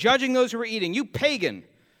abstaining were judging those who were eating. You pagan.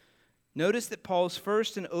 Notice that Paul's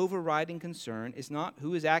first and overriding concern is not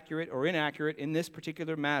who is accurate or inaccurate in this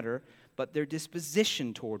particular matter, but their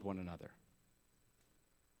disposition toward one another.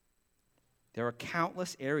 There are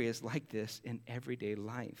countless areas like this in everyday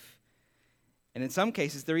life. And in some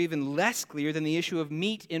cases, they're even less clear than the issue of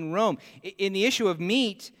meat in Rome. In the issue of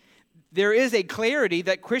meat, there is a clarity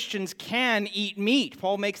that Christians can eat meat.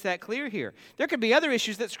 Paul makes that clear here. There could be other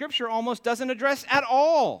issues that Scripture almost doesn't address at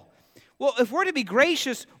all. Well, if we're to be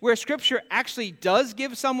gracious where Scripture actually does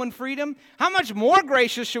give someone freedom, how much more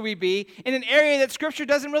gracious should we be in an area that Scripture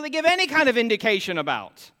doesn't really give any kind of indication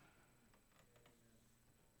about?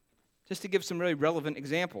 Just to give some really relevant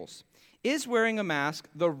examples. Is wearing a mask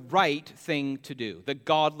the right thing to do, the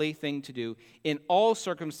godly thing to do in all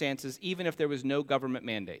circumstances, even if there was no government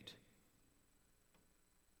mandate?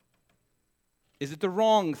 Is it the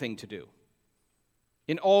wrong thing to do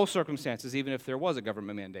in all circumstances, even if there was a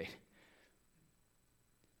government mandate?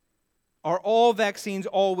 Are all vaccines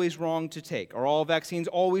always wrong to take? Are all vaccines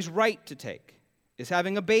always right to take? Is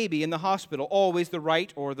having a baby in the hospital always the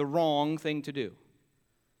right or the wrong thing to do?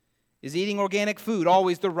 Is eating organic food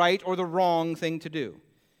always the right or the wrong thing to do?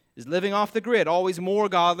 Is living off the grid always more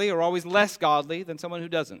godly or always less godly than someone who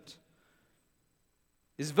doesn't?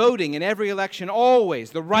 Is voting in every election always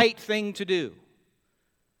the right thing to do?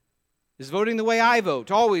 Is voting the way I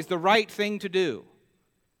vote always the right thing to do?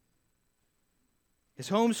 Is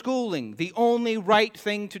homeschooling the only right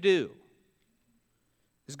thing to do?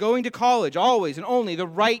 Is going to college always and only the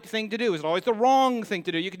right thing to do? Is it always the wrong thing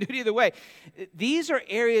to do? You can do it either way. These are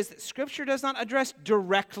areas that Scripture does not address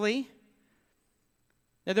directly.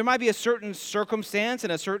 Now, there might be a certain circumstance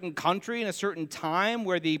in a certain country in a certain time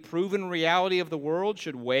where the proven reality of the world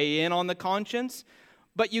should weigh in on the conscience.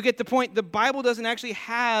 But you get the point. The Bible doesn't actually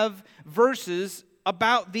have verses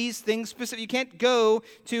about these things specifically. You can't go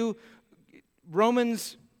to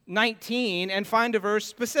Romans 19 and find a verse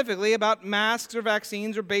specifically about masks or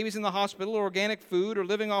vaccines or babies in the hospital or organic food or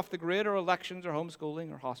living off the grid or elections or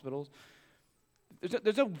homeschooling or hospitals.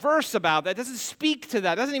 There's a verse about that. It doesn't speak to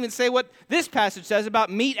that. It doesn't even say what this passage says about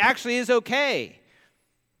meat actually is okay.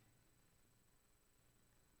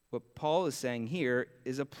 What Paul is saying here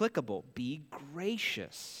is applicable. Be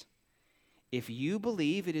gracious. If you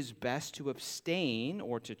believe it is best to abstain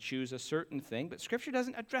or to choose a certain thing, but Scripture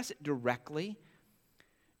doesn't address it directly,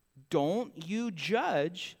 don't you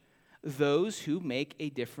judge those who make a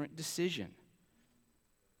different decision.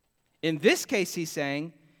 In this case, he's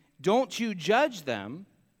saying, don't you judge them.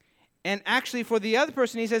 And actually, for the other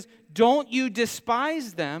person, he says, don't you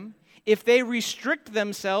despise them if they restrict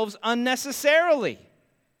themselves unnecessarily.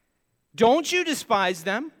 Don't you despise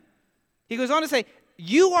them. He goes on to say,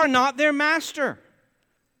 you are not their master.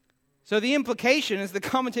 So the implication, as the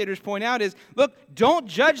commentators point out, is, look, don't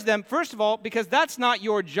judge them, first of all, because that's not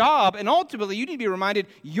your job, and ultimately you need to be reminded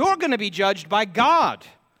you're going to be judged by God.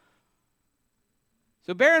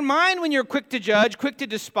 So bear in mind when you're quick to judge, quick to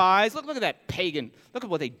despise. Look at that pagan. Look at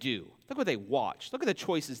what they do. Look what they watch. Look at the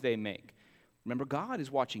choices they make. Remember, God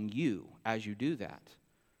is watching you as you do that.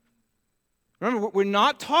 Remember, we're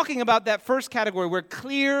not talking about that first category where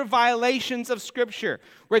clear violations of Scripture,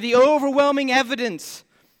 where the overwhelming evidence,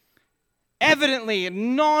 evidently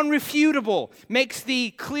and non-refutable, makes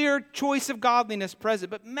the clear choice of godliness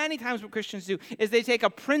present. But many times what Christians do is they take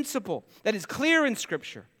a principle that is clear in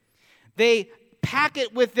Scripture. They pack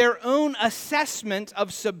it with their own assessment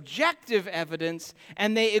of subjective evidence,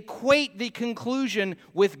 and they equate the conclusion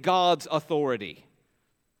with God's authority.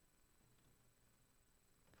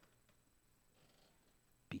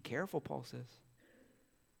 Be careful, Paul says.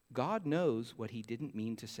 God knows what he didn't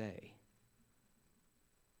mean to say.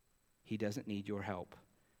 He doesn't need your help.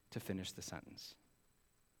 to finish the sentence.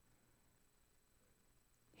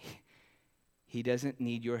 He doesn't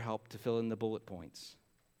need your help to fill in the bullet points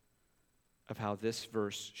of how this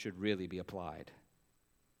verse should really be applied.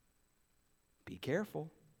 Be careful.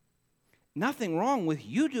 Nothing wrong with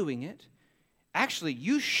you doing it. Actually,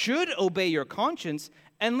 you should obey your conscience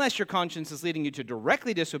unless your conscience is leading you to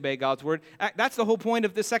directly disobey God's word. That's the whole point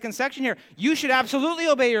of this second section here. You should absolutely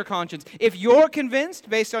obey your conscience. If you're convinced,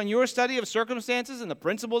 based on your study of circumstances and the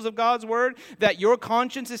principles of God's word, that your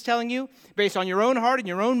conscience is telling you, based on your own heart and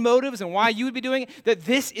your own motives and why you would be doing it, that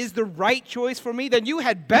this is the right choice for me, then you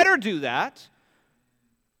had better do that.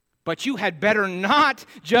 But you had better not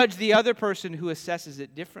judge the other person who assesses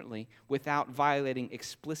it differently without violating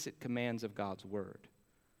explicit commands of God's word.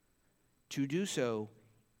 To do so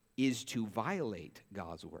is to violate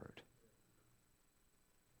God's word.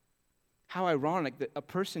 How ironic that a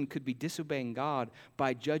person could be disobeying God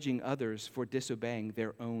by judging others for disobeying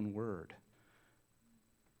their own word.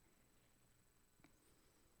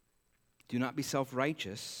 Do not be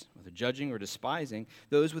self-righteous, whether judging or despising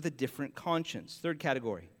those with a different conscience. Third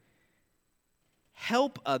category.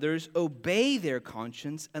 Help others obey their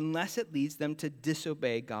conscience unless it leads them to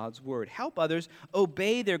disobey God's word. Help others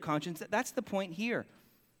obey their conscience. That's the point here.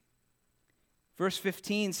 Verse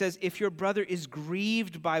 15 says, if your brother is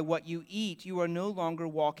grieved by what you eat, you are no longer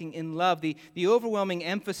walking in love. The overwhelming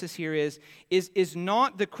emphasis here is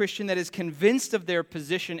not the Christian that is convinced of their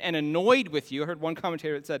position and annoyed with you. I heard one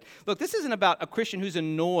commentator that said, look, this isn't about a Christian who's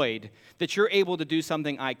annoyed that you're able to do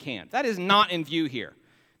something I can't. That is not in view here.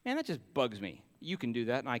 Man, that just bugs me. You can do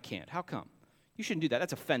that and I can't. How come? You shouldn't do that.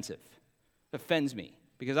 That's offensive. It offends me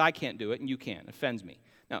because I can't do it and you can. It offends me.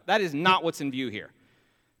 No, that is not what's in view here.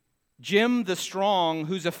 Jim the strong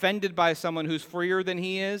who's offended by someone who's freer than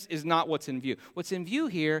he is not what's in view. What's in view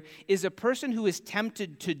here is a person who is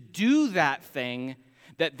tempted to do that thing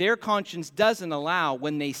that their conscience doesn't allow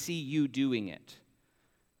when they see you doing it.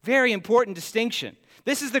 Very important distinction.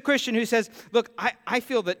 This is the Christian who says, look, I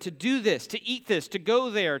feel that to do this, to eat this, to go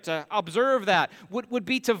there, to observe that, would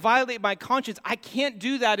be to violate my conscience. I can't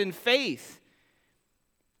do that in faith.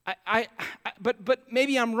 But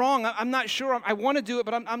maybe I'm wrong. I'm not sure. I want to do it,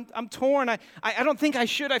 but I'm torn. I don't think I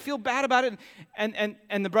should. I feel bad about it.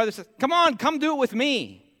 And the brother says, come do it with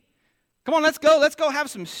me. Come on, let's go have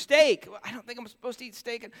some steak. I don't think I'm supposed to eat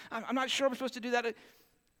steak. I'm not sure I'm supposed to do that.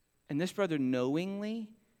 And this brother knowingly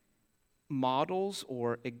models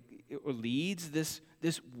or leads this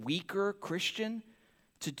weaker Christian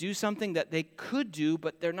to do something that they could do,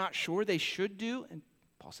 but they're not sure they should do. And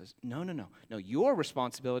Paul says, no. Your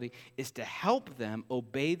responsibility is to help them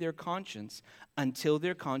obey their conscience until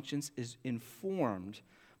their conscience is informed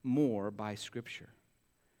more by Scripture.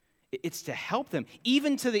 It's to help them,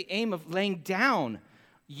 even to the aim of laying down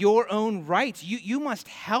your own rights. You must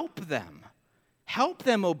help them. Help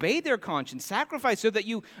them obey their conscience. Sacrifice so that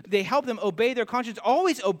they help them obey their conscience.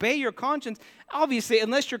 Always obey your conscience. Obviously,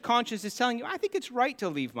 unless your conscience is telling you, I think it's right to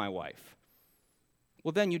leave my wife.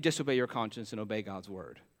 Well, then you disobey your conscience and obey God's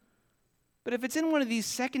word. But if it's in one of these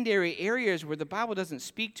secondary areas where the Bible doesn't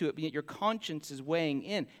speak to it, but yet your conscience is weighing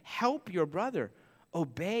in, help your brother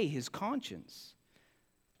obey his conscience.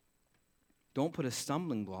 Don't put a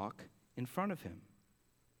stumbling block in front of him.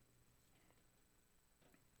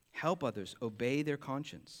 Help others obey their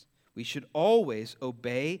conscience. We should always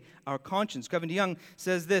obey our conscience. Kevin DeYoung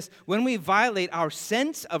says this, when we violate our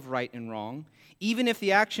sense of right and wrong, even if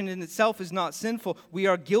the action in itself is not sinful, we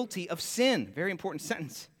are guilty of sin. Very important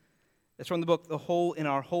sentence. That's from the book, The Hole in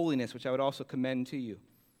Our Holiness, which I would also commend to you.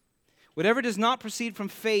 Whatever does not proceed from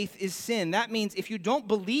faith is sin. That means if you don't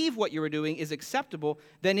believe what you are doing is acceptable,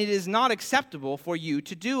 then it is not acceptable for you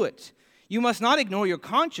to do it. You must not ignore your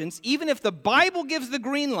conscience, even if the Bible gives the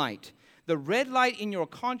green light. The red light in your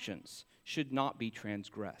conscience should not be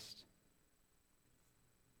transgressed.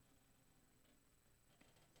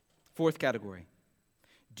 Fourth category.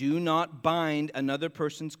 Do not bind another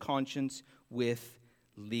person's conscience with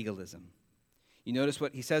legalism. You notice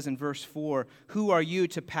what he says in verse 4, who are you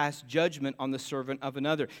to pass judgment on the servant of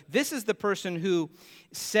another? This is the person who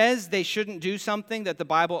says they shouldn't do something that the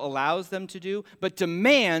Bible allows them to do, but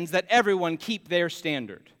demands that everyone keep their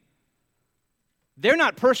standard. They're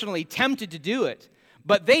not personally tempted to do it,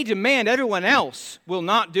 but they demand everyone else will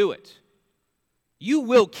not do it. You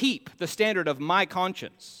will keep the standard of my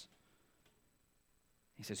conscience.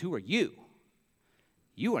 He says, who are you?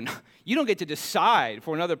 You don't get to decide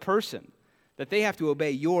for another person that they have to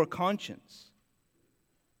obey your conscience.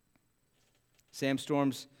 Sam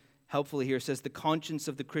Storms helpfully here, says the conscience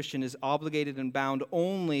of the Christian is obligated and bound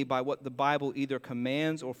only by what the Bible either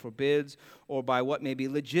commands or forbids, or by what may be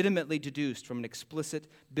legitimately deduced from an explicit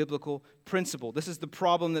biblical principle. This is the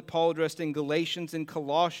problem that Paul addressed in Galatians and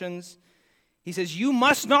Colossians. He says, you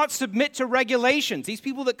must not submit to regulations. These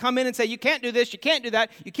people that come in and say, you can't do this, you can't do that,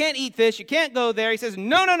 you can't eat this, you can't go there. He says,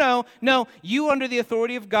 no, you under the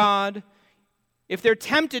authority of God. If they're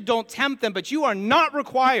tempted, don't tempt them, but you are not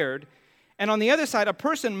required. And on the other side, a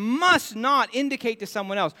person must not indicate to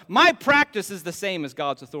someone else, my practice is the same as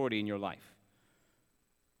God's authority in your life.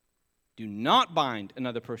 Do not bind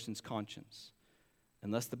another person's conscience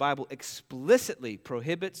unless the Bible explicitly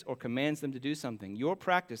prohibits or commands them to do something. Your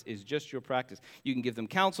practice is just your practice. You can give them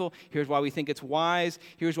counsel. Here's why we think it's wise.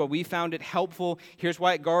 Here's why we found it helpful. Here's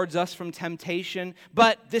why it guards us from temptation.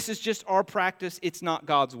 But this is just our practice. It's not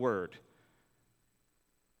God's word.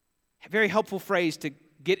 A very helpful phrase to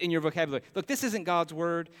get in your vocabulary. Look, this isn't God's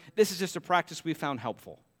word. This is just a practice we found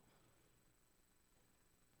helpful.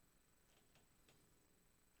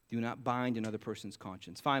 Do not bind another person's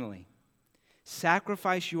conscience. Finally,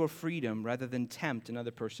 sacrifice your freedom rather than tempt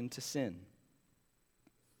another person to sin.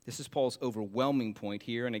 This is Paul's overwhelming point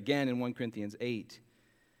here, and again in 1 Corinthians 8,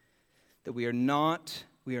 that we are not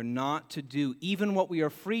to do even what we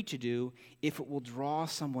are free to do if it will draw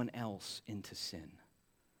someone else into sin.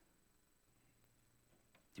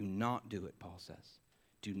 Do not do it, Paul says.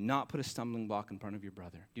 Do not put a stumbling block in front of your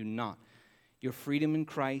brother. Do not. Your freedom in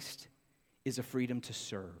Christ is a freedom to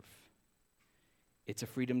serve. It's a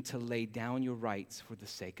freedom to lay down your rights for the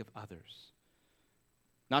sake of others.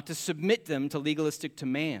 Not to submit them to legalistic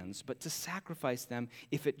demands, but to sacrifice them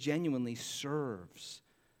if it genuinely serves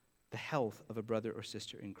the health of a brother or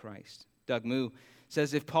sister in Christ. Doug Moo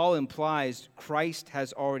says, if Paul implies Christ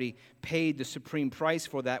has already paid the supreme price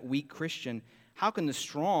for that weak Christian, how can the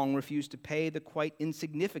strong refuse to pay the quite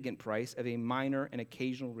insignificant price of a minor and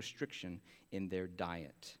occasional restriction in their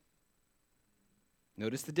diet?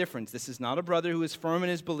 Notice the difference. This is not a brother who is firm in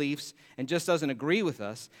his beliefs and just doesn't agree with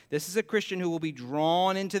us. This is a Christian who will be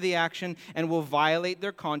drawn into the action and will violate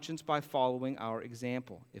their conscience by following our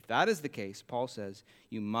example. If that is the case, Paul says,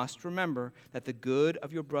 you must remember that the good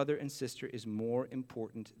of your brother and sister is more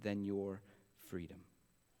important than your freedom.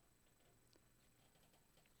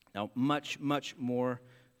 Now, much more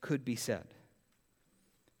could be said.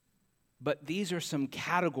 But these are some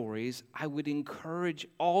categories I would encourage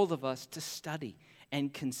all of us to study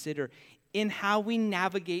and consider in how we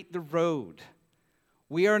navigate the road.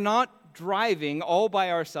 We are not driving all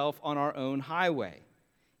by ourselves on our own highway.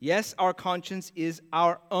 Yes, our conscience is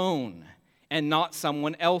our own and not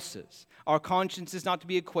someone else's. Our conscience is not to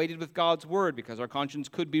be equated with God's word because our conscience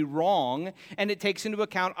could be wrong, and it takes into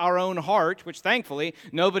account our own heart, which thankfully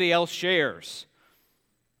nobody else shares.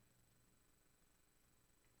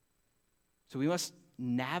 So we must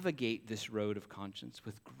navigate this road of conscience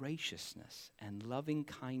with graciousness and loving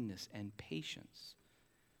kindness and patience.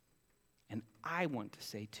 And I want to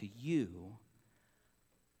say to you,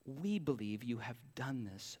 we believe you have done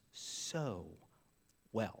this so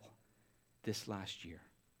well this last year.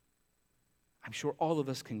 I'm sure all of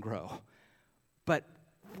us can grow, but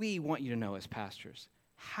we want you to know as pastors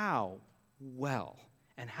how well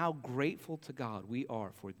and how grateful to God we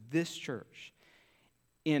are for this church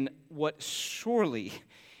in what surely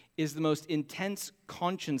is the most intense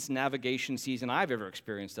conscience navigation season I've ever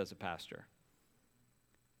experienced as a pastor.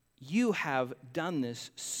 You have done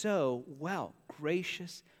this so well.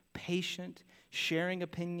 Gracious, patient, sharing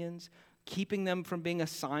opinions, keeping them from being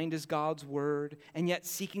assigned as God's word, and yet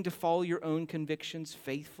seeking to follow your own convictions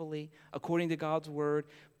faithfully according to God's word.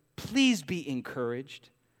 Please be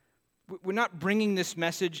encouraged. We're not bringing this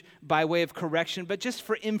message by way of correction, but just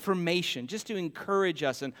for information, just to encourage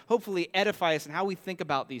us and hopefully edify us in how we think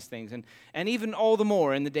about these things, and even all the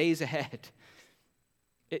more in the days ahead.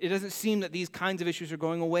 It doesn't seem that these kinds of issues are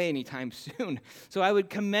going away anytime soon. So I would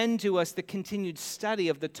commend to us the continued study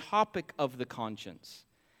of the topic of the conscience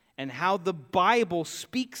and how the Bible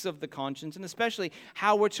speaks of the conscience, and especially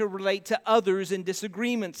how we're to relate to others in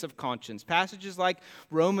disagreements of conscience. Passages like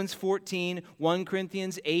Romans 14, 1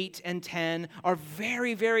 Corinthians 8 and 10 are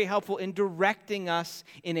very, very helpful in directing us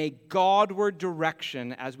in a Godward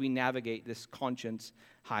direction as we navigate this conscience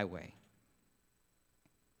highway.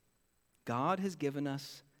 God has given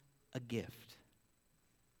us a gift.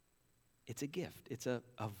 It's a gift. It's a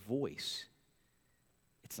voice.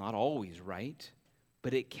 It's not always right,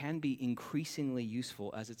 but it can be increasingly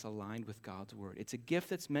useful as it's aligned with God's word. It's a gift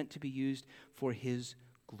that's meant to be used for His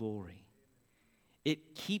glory.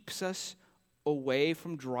 It keeps us away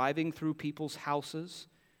from driving through people's houses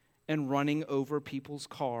and running over people's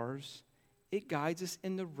cars it guides us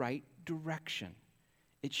in the right direction.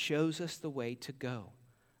 It shows us the way to go,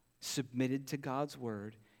 submitted to God's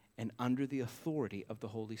word and under the authority of the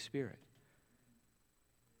Holy Spirit.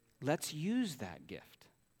 Let's use that gift.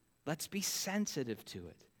 Let's be sensitive to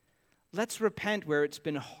it. Let's repent where it's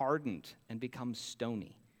been hardened and become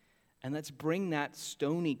stony. And let's bring that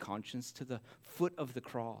stony conscience to the foot of the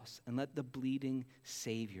cross and let the bleeding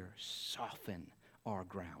Savior soften our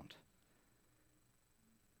ground.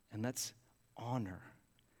 And let's honor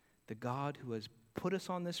the God who has put us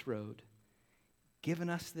on this road, given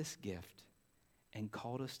us this gift, and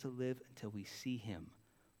called us to live until we see him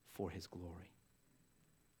for his glory.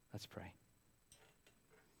 Let's pray.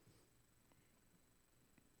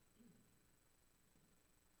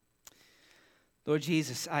 Lord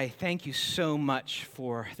Jesus, I thank you so much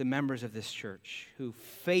for the members of this church who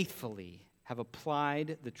faithfully have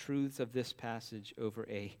applied the truths of this passage over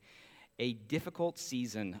a difficult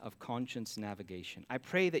season of conscience navigation. I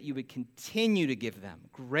pray that you would continue to give them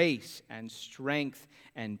grace and strength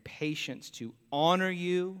and patience to honor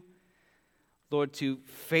you, Lord, to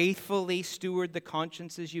faithfully steward the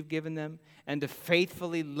consciences you've given them, and to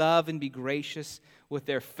faithfully love and be gracious with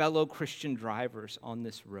their fellow Christian drivers on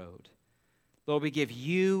this road. Lord, we give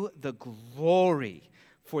you the glory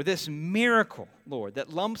for this miracle, Lord,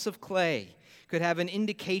 that lumps of clay could have an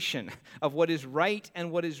indication of what is right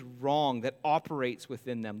and what is wrong that operates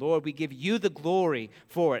within them. Lord, we give you the glory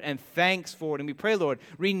for it and thanks for it. And we pray, Lord,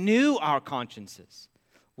 renew our consciences.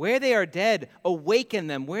 Where they are dead, awaken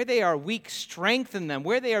them. Where they are weak, strengthen them.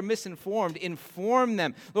 Where they are misinformed, inform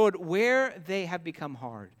them. Lord, where they have become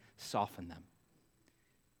hard, soften them.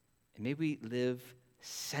 And may we live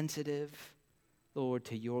sensitive, Lord,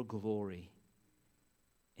 to your glory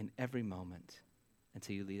in every moment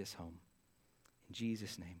until you lead us home. In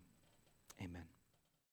Jesus' name, amen.